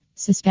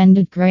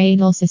Suspended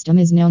cradle system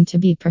is known to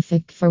be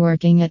perfect for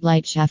working at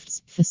light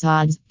shafts,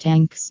 facades,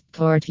 tanks,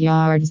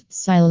 courtyards,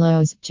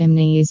 silos,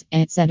 chimneys,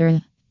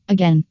 etc.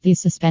 Again,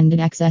 these suspended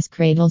access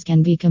cradles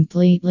can be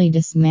completely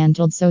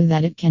dismantled so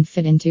that it can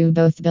fit into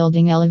both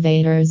building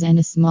elevators and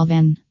a small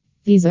van.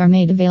 These are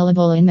made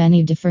available in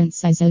many different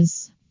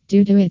sizes.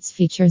 Due to its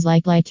features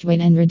like lightweight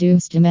and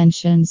reduced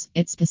dimensions,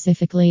 it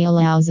specifically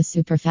allows a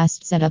super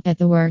fast setup at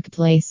the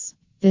workplace.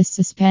 This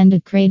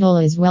suspended cradle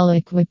is well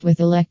equipped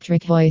with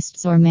electric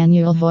hoists or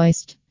manual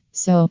hoist.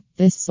 So,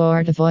 this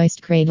sort of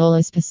hoist cradle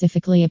is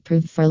specifically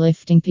approved for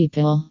lifting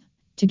people.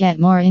 To get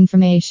more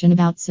information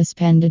about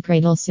suspended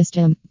cradle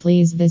system,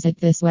 please visit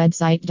this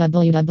website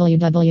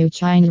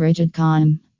www.chinarigid.com.